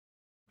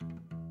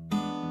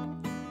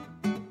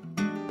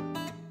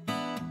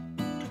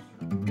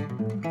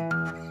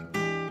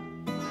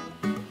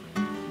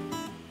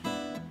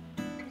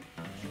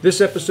This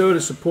episode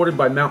is supported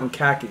by Mountain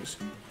Khakis.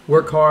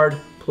 Work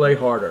hard, play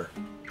harder.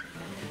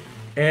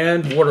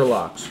 And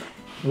Waterlocks.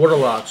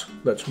 Waterlocks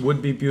lets wood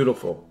be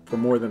beautiful for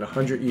more than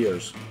 100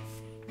 years.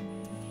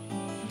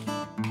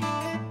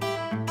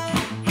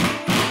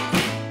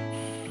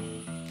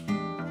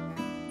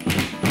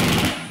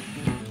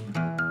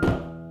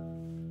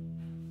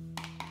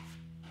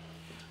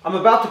 I'm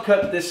about to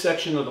cut this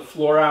section of the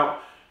floor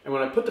out, and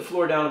when I put the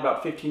floor down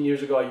about 15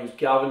 years ago, I used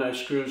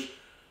galvanized screws,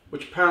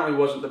 which apparently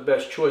wasn't the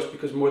best choice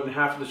because more than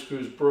half of the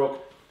screws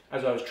broke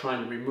as I was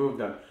trying to remove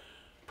them.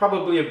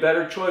 Probably a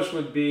better choice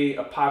would be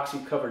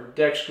epoxy covered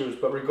deck screws,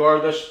 but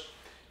regardless,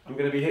 I'm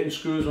going to be hitting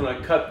screws when I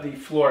cut the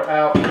floor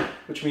out,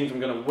 which means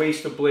I'm going to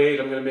waste a blade,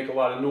 I'm going to make a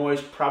lot of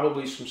noise,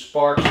 probably some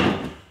sparks.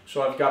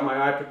 So I've got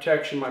my eye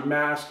protection, my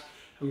mask,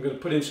 I'm going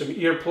to put in some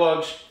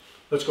earplugs.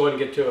 Let's go ahead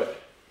and get to it.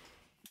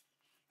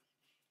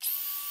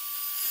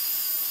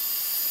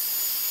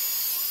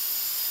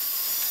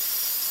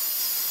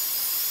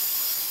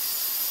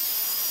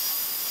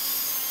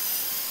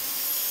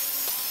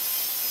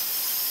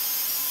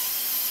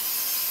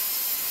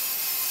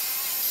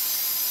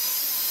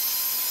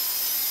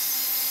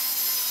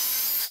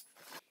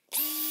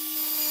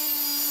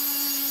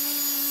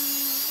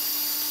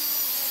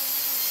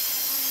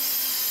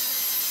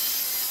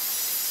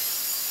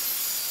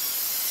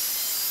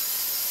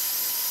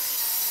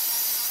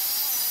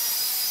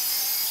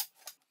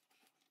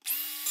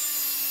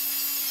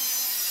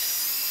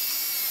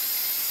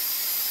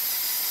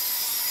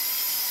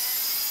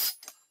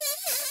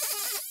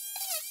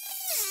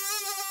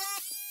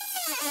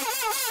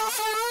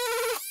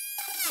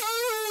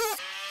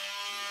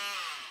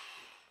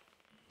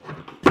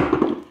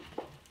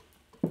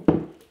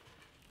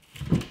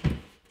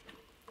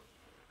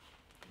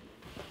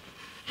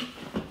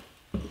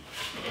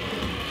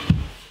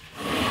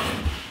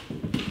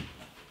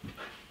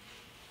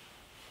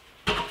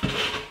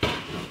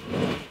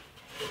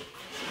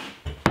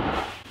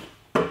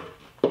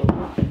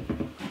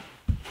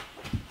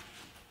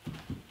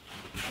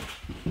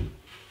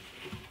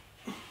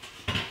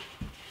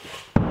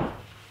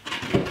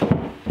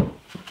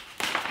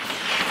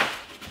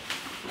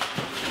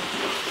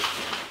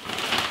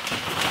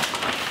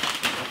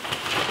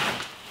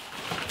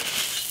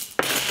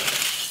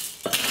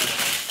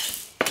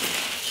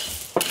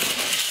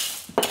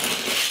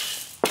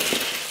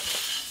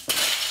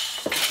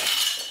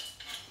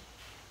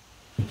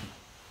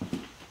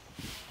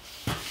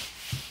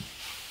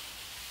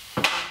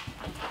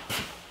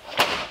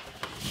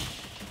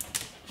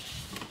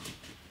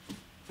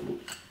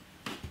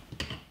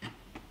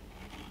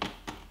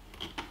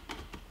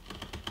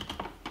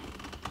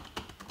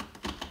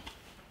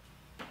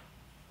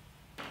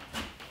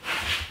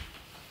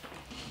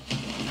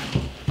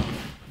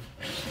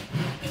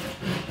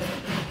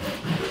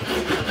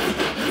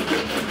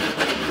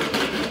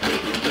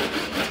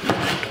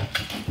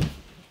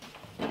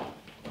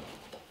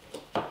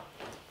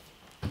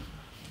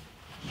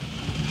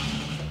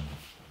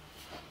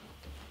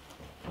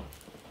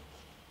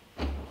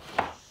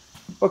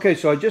 Okay,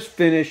 so I just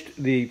finished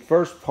the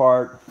first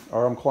part,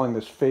 or I'm calling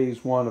this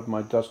phase one of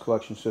my dust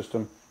collection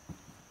system.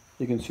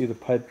 You can see the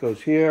pipe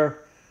goes here,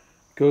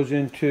 goes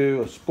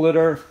into a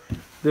splitter.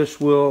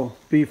 This will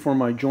be for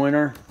my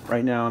joiner.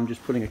 Right now I'm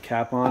just putting a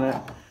cap on it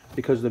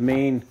because the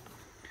main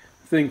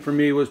thing for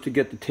me was to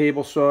get the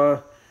table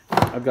saw.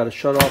 I've got a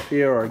shut off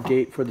here or a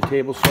gate for the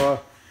table saw.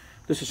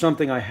 This is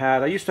something I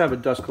had. I used to have a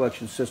dust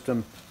collection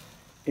system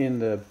in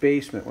the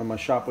basement when my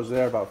shop was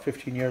there about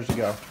 15 years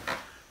ago.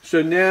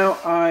 So now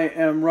I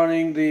am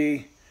running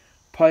the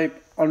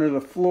pipe under the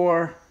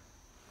floor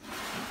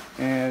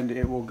and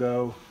it will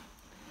go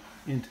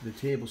into the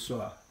table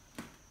saw.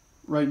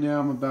 Right now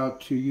I'm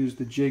about to use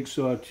the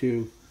jigsaw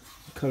to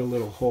cut a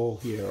little hole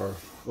here, or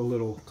a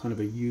little kind of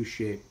a U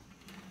shape.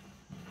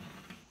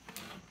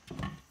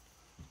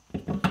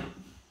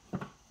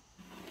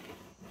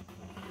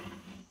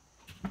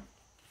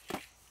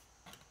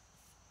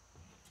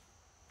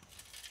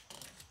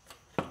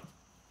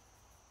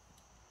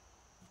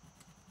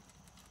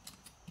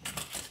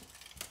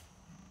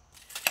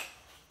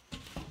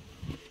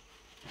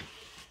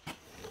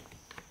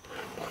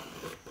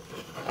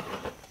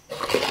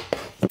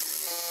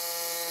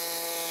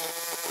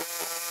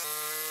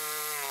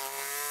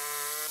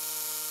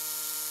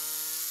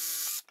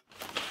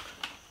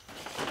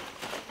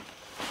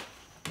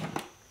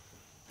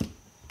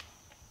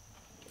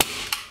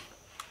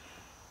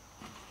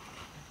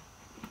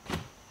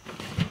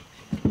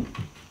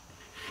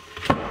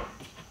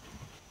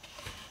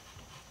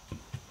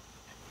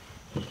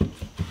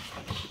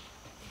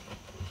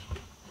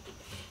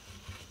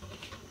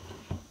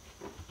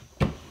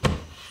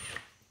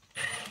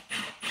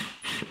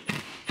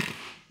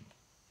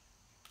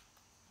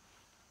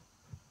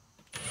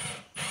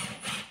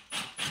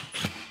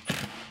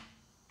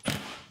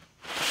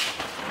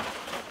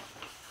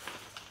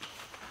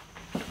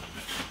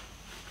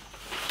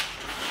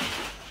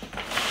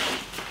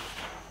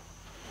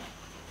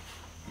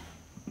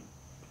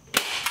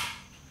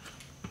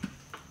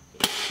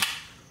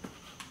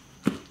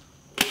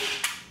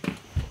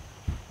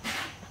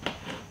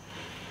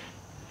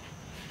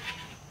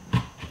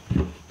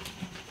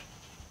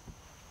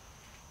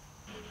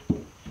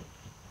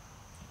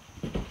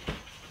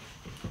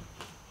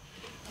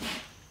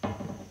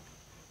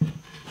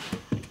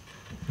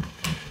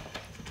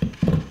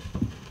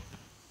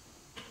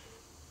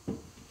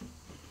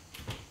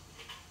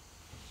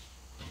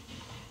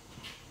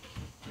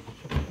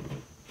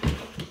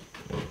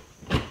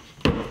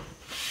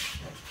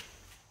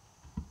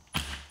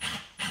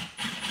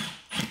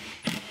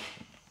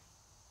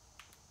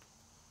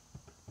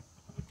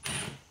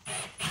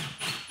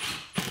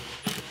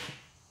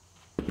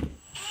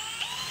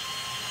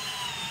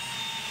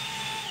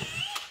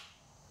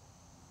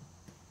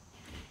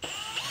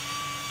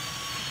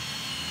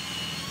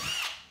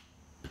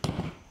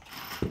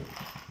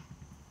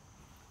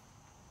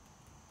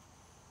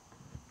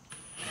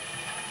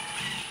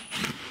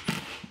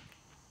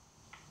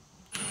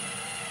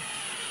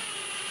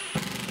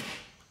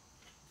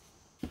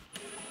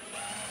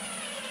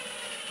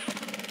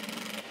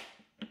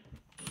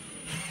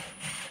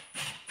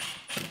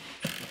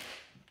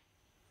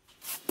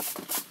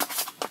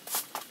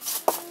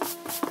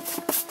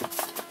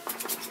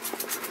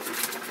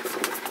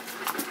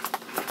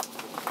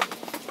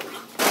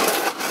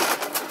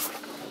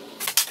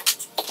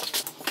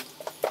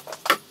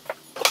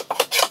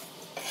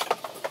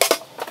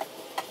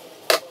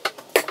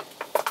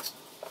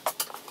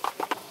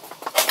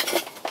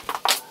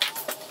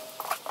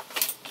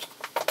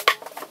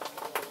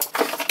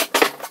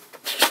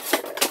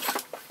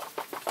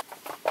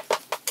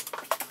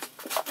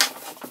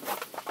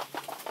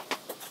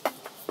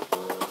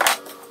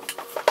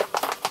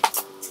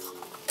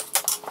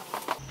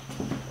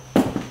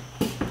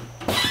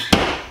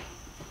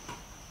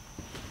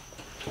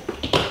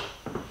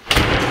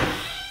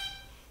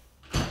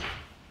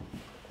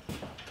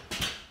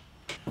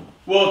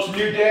 Well, it's a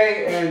new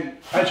day, and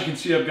as you can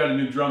see, I've got a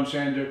new drum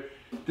sander.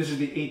 This is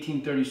the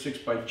 1836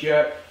 by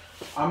Jet.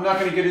 I'm not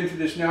going to get into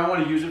this now. I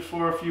want to use it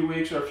for a few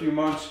weeks or a few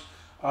months,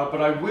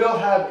 but I will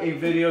have a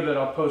video that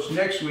I'll post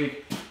next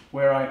week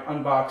where I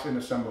unbox and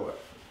assemble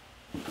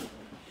it.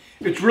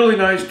 It's really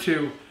nice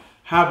to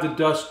have the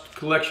dust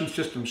collection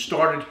system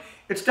started.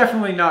 It's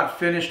definitely not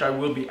finished. I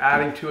will be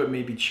adding to it,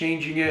 maybe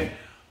changing it,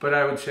 but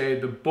I would say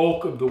the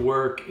bulk of the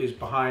work is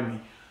behind me.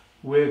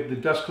 With the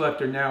dust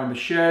collector now in the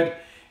shed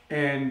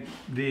and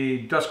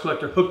the dust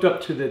collector hooked up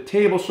to the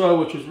table saw,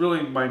 which is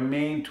really my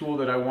main tool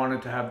that I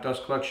wanted to have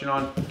dust collection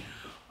on,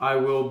 I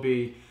will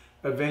be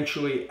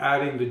eventually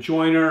adding the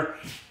joiner,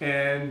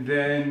 and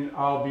then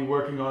I'll be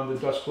working on the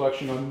dust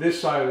collection on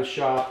this side of the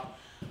shop.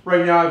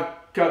 Right now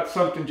I've got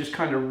something just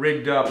kind of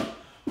rigged up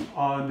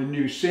on the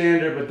new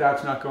sander, but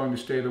that's not going to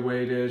stay the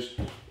way it is.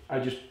 I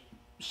just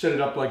set it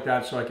up like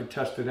that so I can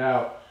test it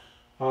out.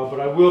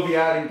 But I will be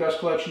adding dust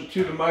collection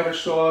to the miter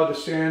saw, the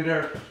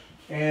sander,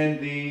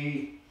 and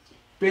the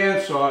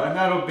bandsaw, and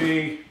that'll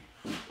be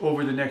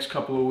over the next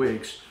couple of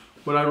weeks.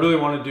 What I really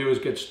want to do is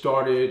get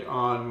started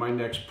on my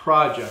next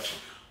project.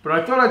 But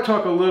I thought I'd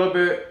talk a little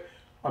bit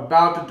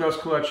about the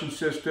dust collection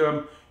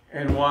system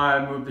and why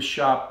I moved the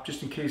shop,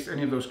 just in case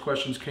any of those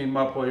questions came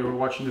up while you were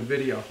watching the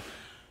video.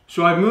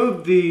 So I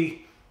moved the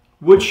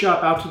wood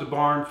shop out to the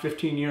barn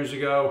 15 years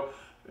ago.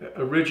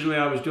 Originally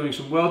I was doing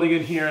some welding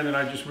in here, and then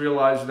I just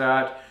realized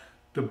that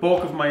the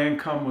bulk of my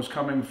income was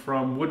coming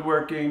from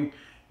woodworking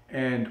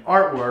and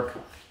artwork.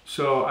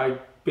 So I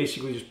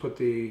basically just put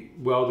the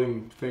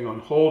welding thing on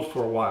hold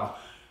for a while.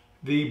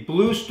 The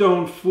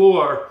bluestone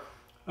floor,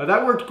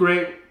 that worked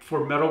great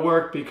for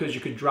metalwork because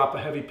you could drop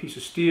a heavy piece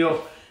of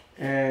steel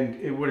and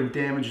it wouldn't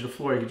damage the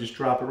floor. You could just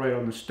drop it right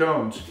on the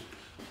stones.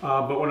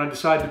 But when I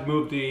decided to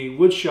move the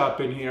wood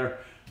shop in here,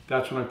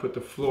 that's when I put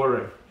the floor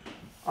in.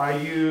 I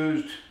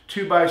used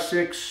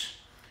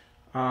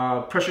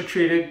 2x6 pressure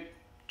treated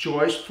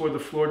joist for the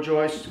floor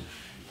joist,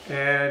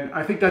 and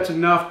I think that's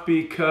enough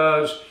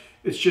because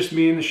it's just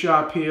me in the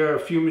shop here, a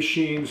few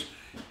machines,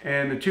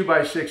 and the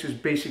 2x6 is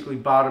basically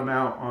bottom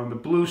out on the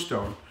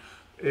bluestone.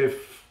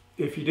 If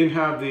you didn't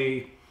have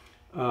the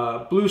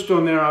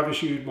bluestone there,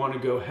 obviously you'd want to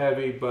go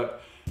heavy,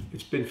 but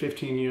it's been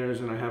 15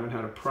 years and I haven't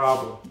had a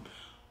problem.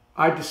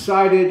 I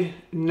decided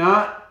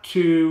not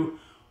to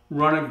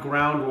run a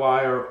ground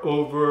wire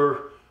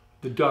over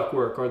the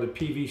ductwork or the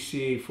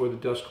PVC for the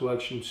dust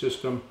collection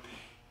system.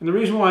 And the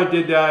reason why I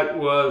did that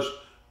was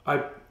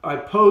I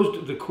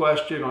posed the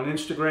question on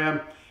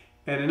Instagram,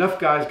 and enough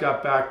guys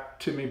got back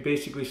to me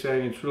basically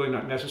saying it's really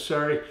not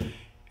necessary.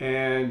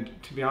 And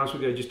to be honest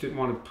with you, I just didn't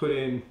want to put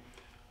in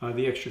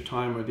the extra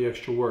time or the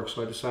extra work,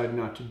 so I decided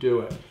not to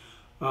do it.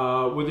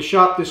 With a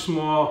shop this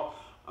small,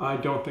 I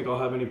don't think I'll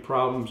have any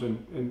problems,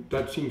 and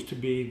that seems to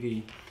be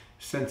the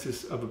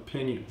census of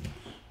opinion.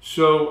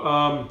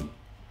 So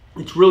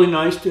it's really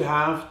nice to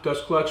have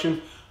dust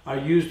collection. I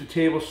use the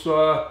table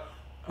saw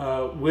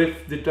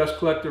with the dust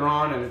collector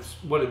on, and it's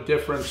what a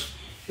difference.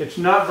 It's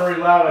not very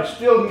loud. I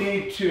still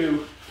need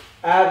to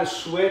add a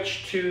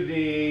switch to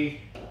the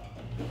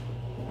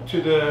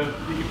you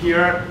can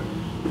hear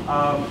it,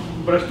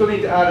 but I still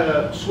need to add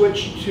a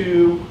switch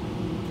to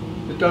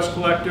the dust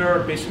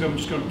collector. Basically, I'm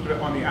just going to put it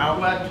on the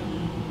outlet,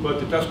 but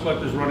the dust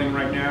collector is running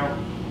right now,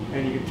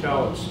 and you can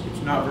tell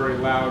it's not very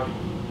loud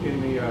in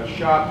the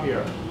shop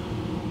here.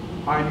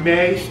 I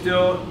may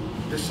still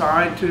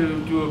decide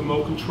to do a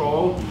remote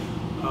control.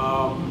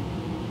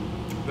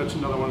 That's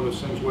another one of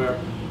those things where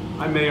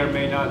I may or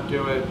may not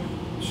do it.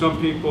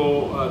 Some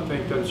people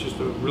think that it's just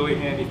a really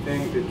handy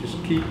thing to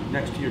just keep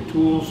next to your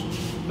tools.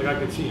 Like I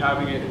could see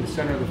having it in the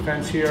center of the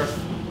fence here,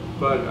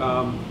 but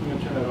I'm going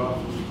to turn that off.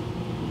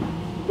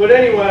 But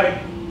anyway,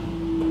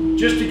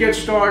 just to get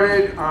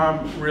started,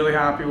 I'm really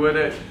happy with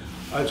it.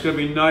 It's going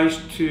to be nice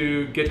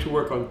to get to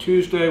work on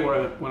Tuesday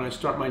when I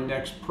start my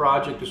next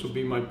project. This will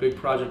be my big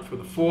project for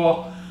the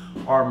fall,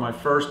 or my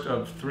first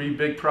of 3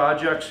 big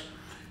projects,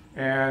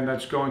 and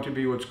that's going to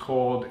be what's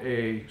called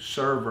a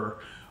server.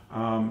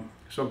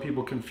 Some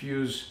people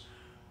confuse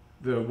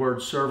the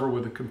word server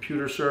with a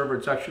computer server.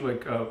 It's actually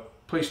like a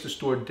place to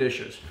store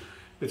dishes.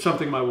 It's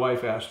something my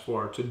wife asked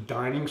for. It's a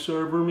dining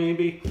server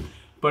maybe,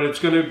 but it's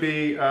going to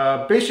be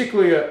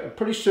basically a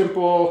pretty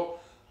simple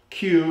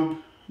cube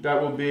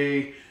that will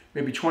be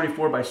maybe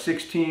 24 by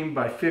 16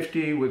 by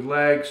 50 with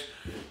legs.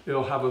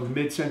 It'll have a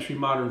mid-century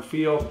modern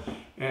feel,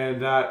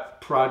 and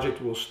that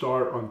project will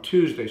start on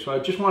Tuesday. So I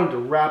just wanted to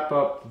wrap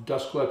up the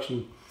dust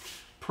collection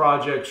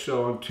project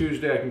so on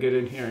Tuesday I can get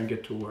in here and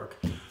get to work.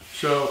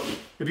 So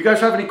if you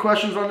guys have any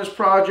questions on this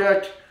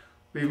project,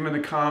 leave them in the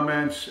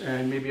comments,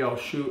 and maybe I'll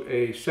shoot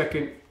a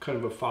second kind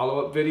of a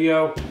follow-up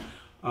video.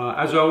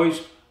 As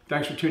always,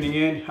 thanks for tuning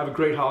in. Have a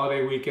great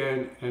holiday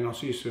weekend, and I'll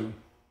see you soon.